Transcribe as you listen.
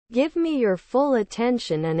Give me your full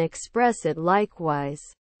attention and express it likewise.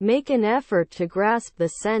 Make an effort to grasp the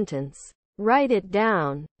sentence. Write it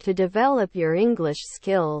down, to develop your English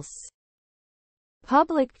skills.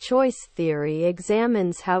 Public choice theory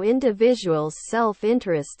examines how individuals'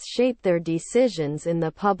 self-interests shape their decisions in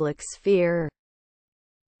the public sphere.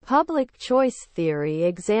 Public choice theory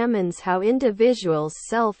examines how individuals'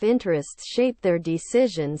 self-interests shape their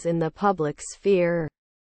decisions in the public sphere.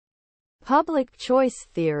 Public choice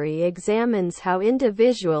theory examines how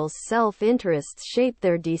individuals' self-interests shape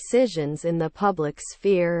their decisions in the public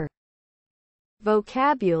sphere.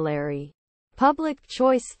 Vocabulary. Public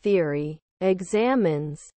choice theory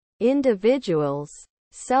examines individuals'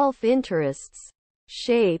 self-interests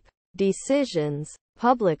shape decisions,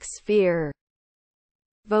 public sphere.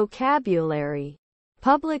 Vocabulary.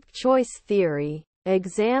 Public choice theory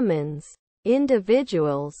examines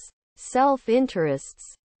individuals'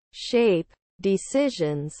 self-interests shape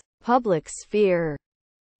decisions, public sphere.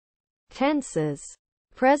 Tenses.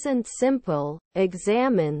 Present simple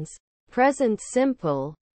examines present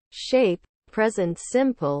simple shape present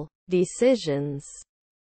simple decisions.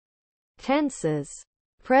 Tenses.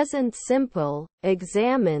 Present simple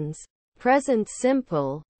examines present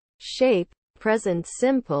simple shape present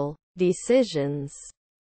simple decisions.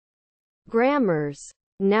 Grammars.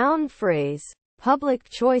 Noun phrase. Public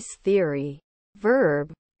choice theory.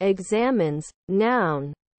 Verb examines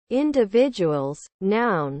noun, individuals,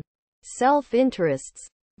 noun, self-interests,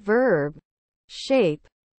 verb, shape,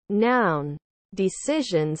 noun,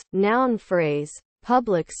 decisions, noun phrase,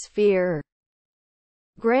 public sphere.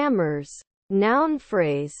 Grammars. Noun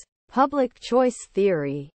phrase. Public choice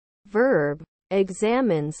theory. Verb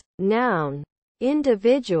examines noun,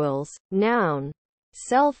 individuals, noun,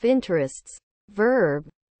 self-interests, verb,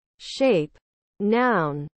 shape,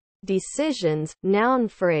 noun, decisions, noun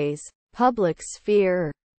phrase, public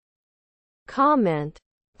sphere. Comment.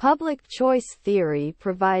 Public choice theory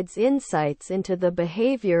provides insights into the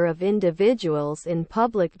behavior of individuals in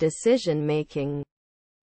public decision-making.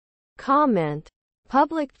 Comment.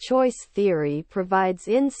 Public choice theory provides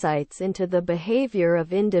insights into the behavior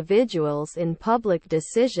of individuals in public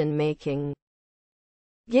decision-making.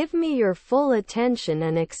 Give me your full attention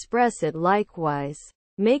and express it likewise.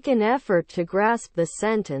 Make an effort to grasp the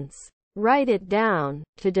sentence. Write it down,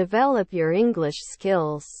 to develop your English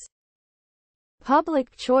skills.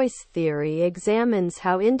 Public choice theory examines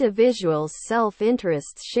how individuals'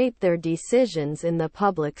 self-interests shape their decisions in the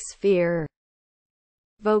public sphere.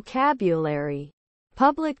 Vocabulary.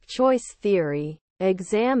 Public choice theory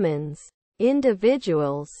examines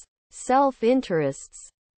individuals' self-interests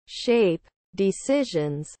shape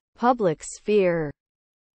decisions, public sphere.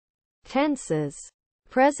 Tenses.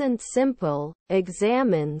 Present simple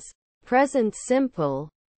examines present simple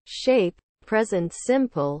shape present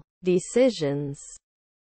simple decisions.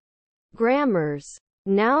 Grammars.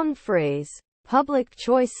 Noun phrase. Public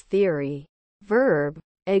choice theory. Verb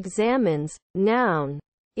examines noun,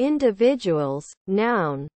 individuals,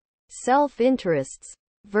 noun, self-interests,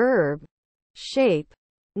 verb, shape,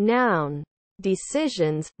 noun,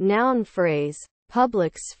 decisions, noun phrase,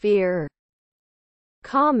 public sphere.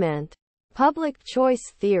 Comment. Public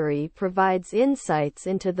choice theory provides insights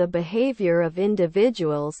into the behavior of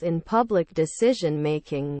individuals in public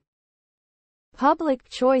decision-making. Public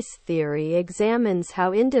choice theory examines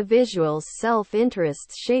how individuals'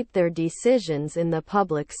 self-interests shape their decisions in the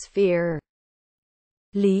public sphere.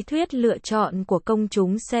 Lý thuyết lựa chọn của công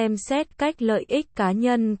chúng xem xét cách lợi ích cá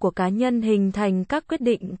nhân của cá nhân hình thành các quyết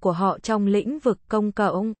định của họ trong lĩnh vực công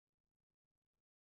cộng.